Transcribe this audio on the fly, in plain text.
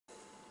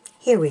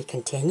Here we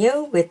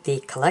continue with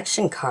the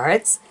collection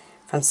cards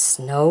from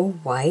Snow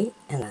White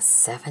and the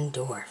Seven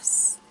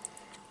Dwarfs.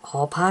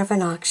 All part of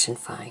an auction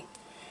find.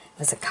 It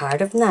was a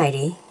card of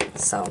 90,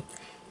 so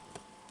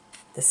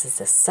this is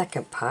the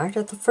second part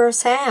of the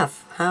first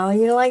half. How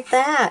you like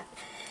that?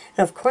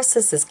 And of course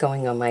this is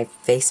going on my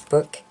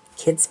Facebook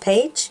Kids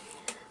page.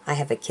 I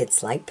have a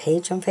Kids Like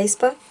page on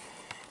Facebook.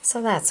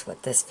 So that's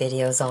what this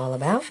video is all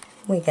about.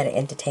 We got to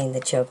entertain the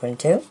children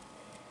too.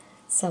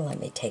 So let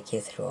me take you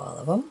through all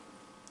of them.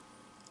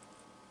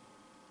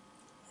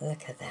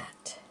 Look at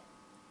that.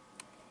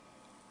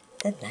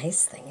 The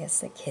nice thing is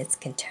the kids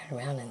can turn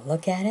around and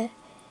look at it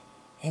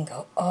and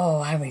go, oh,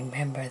 I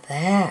remember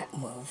that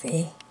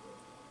movie.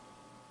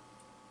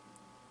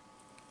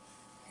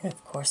 And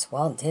of course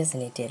Walt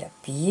Disney did a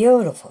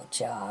beautiful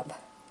job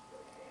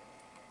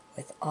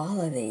with all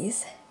of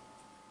these.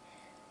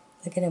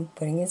 Look at him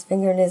putting his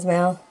finger in his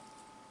mouth.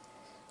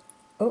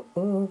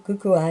 Oh,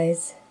 goo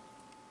eyes.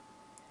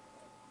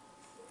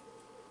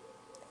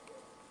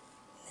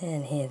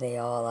 And here they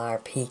all are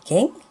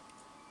peeking.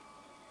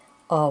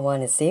 All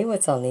want to see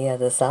what's on the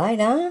other side,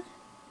 huh?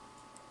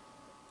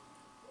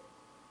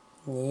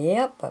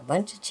 Yep, a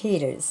bunch of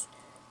cheaters.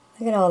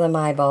 Look at all them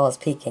eyeballs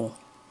peeking.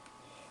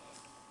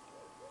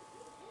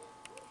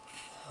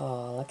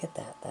 Oh, look at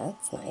that.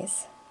 That's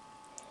nice.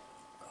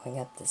 Going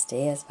up the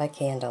stairs by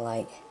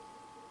candlelight.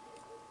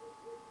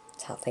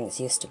 That's how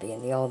things used to be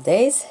in the old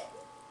days.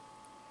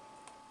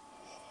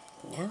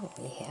 Now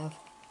we have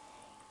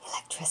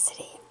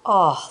electricity.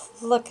 Oh,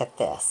 look at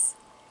this.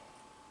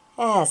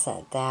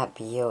 Isn't that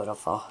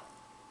beautiful?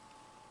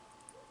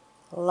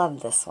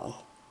 Love this one.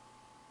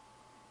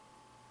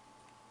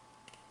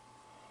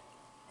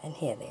 And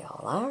here they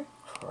all are,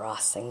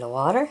 crossing the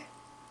water.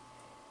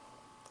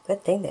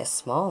 Good thing they're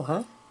small,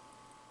 huh?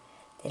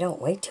 They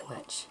don't weigh too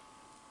much.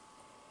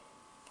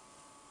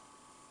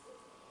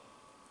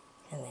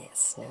 And there's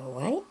Snow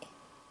White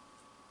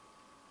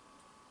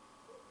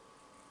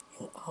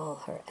in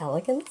all her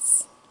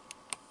elegance.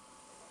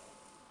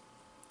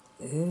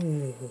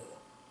 Ooh,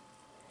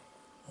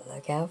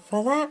 look out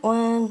for that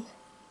one.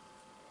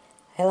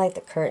 I like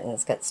the curtain.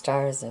 It's got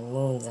stars and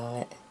moons on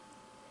it.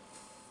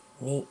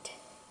 Neat.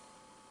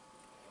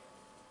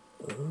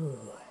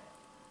 Ooh,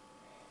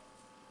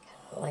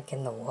 kind of like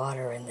in the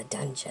water in the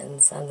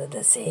dungeons under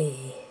the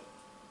sea.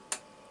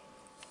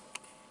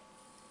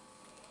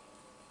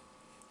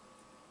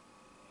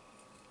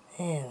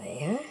 There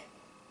they are.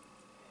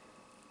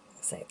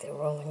 Looks like they're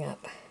rolling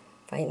up.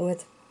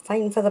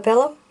 Fighting for the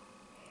pillow?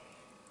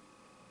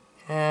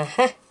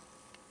 Uh-huh.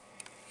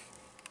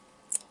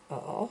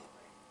 Oh.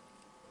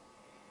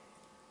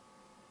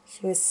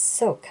 She was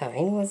so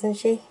kind, wasn't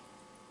she?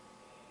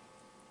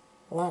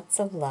 Lots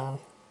of love.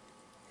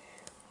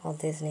 Walt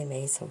Disney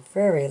made some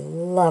very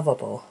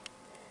lovable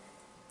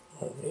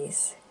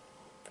movies.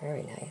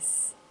 Very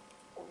nice.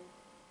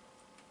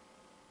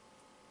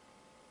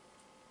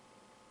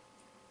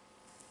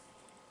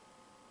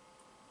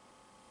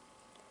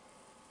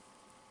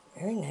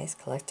 Very nice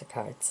collector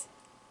cards.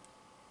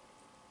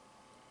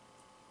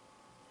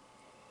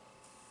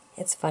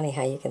 It's funny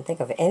how you can think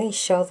of any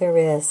show there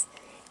is,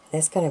 and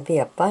there's going to be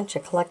a bunch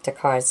of collector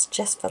cards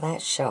just for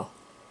that show.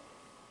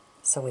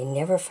 So we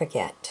never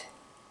forget.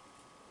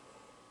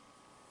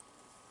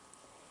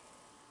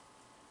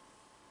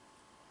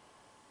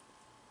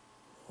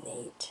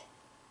 Neat.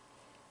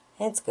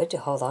 And it's good to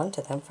hold on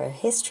to them for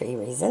history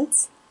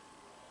reasons.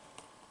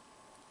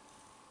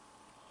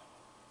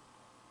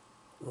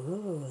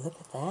 Ooh, look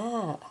at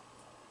that.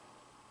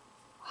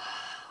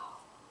 Wow.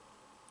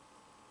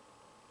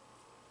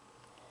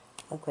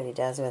 Look what he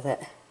does with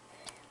it.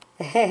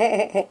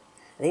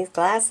 These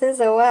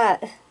glasses or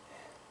what?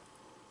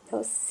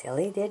 No,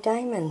 silly, they're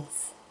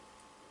diamonds.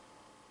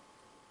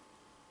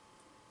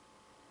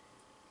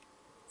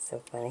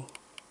 So funny.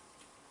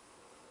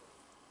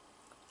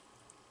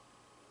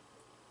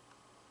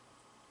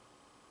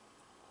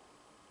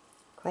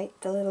 Quite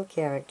the little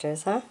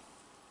characters, huh?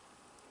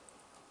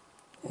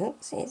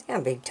 Oops, he's got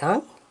a big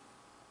tongue.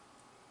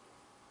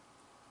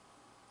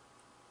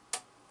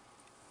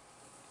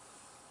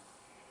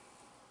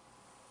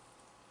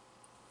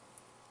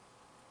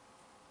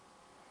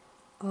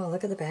 Oh,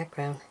 look at the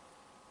background.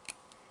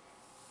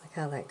 Look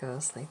how that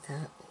goes, like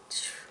that.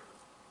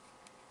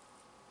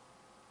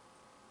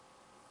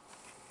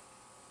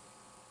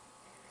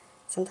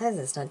 Sometimes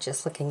it's not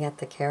just looking at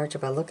the character,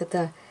 but look at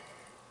the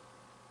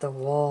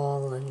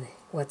wall and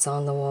what's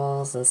on the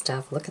walls and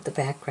stuff. Look at the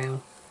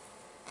background.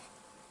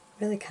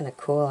 Really kind of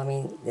cool. I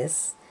mean,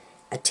 this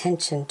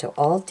attention to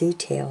all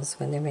details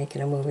when they're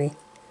making a movie.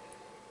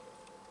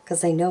 Because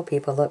they know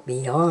people look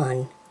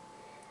beyond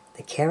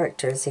the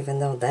characters, even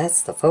though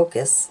that's the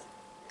focus.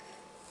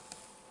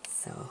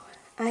 So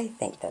I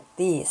think that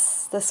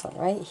this one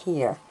right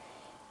here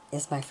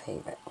is my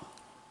favorite.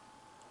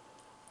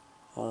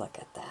 Look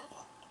at that.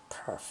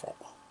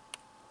 Perfect.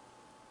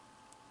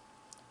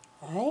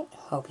 Alright,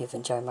 hope you've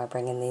enjoyed my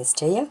bringing these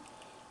to you.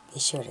 Be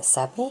sure to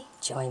sub me,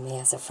 join me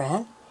as a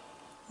friend.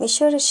 Be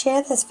sure to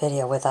share this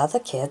video with other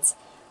kids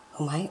who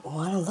who might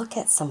want to look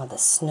at some of the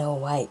Snow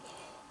White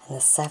and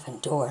the Seven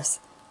Dwarfs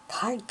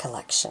card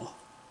collection.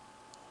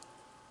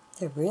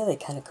 They're really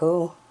kind of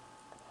cool.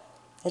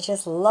 They're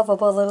just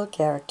lovable little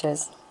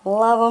characters.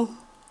 Love them.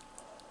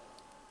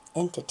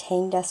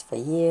 Entertained us for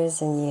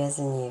years and years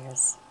and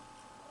years.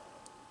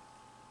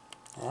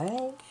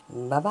 Alright,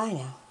 bye-bye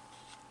now.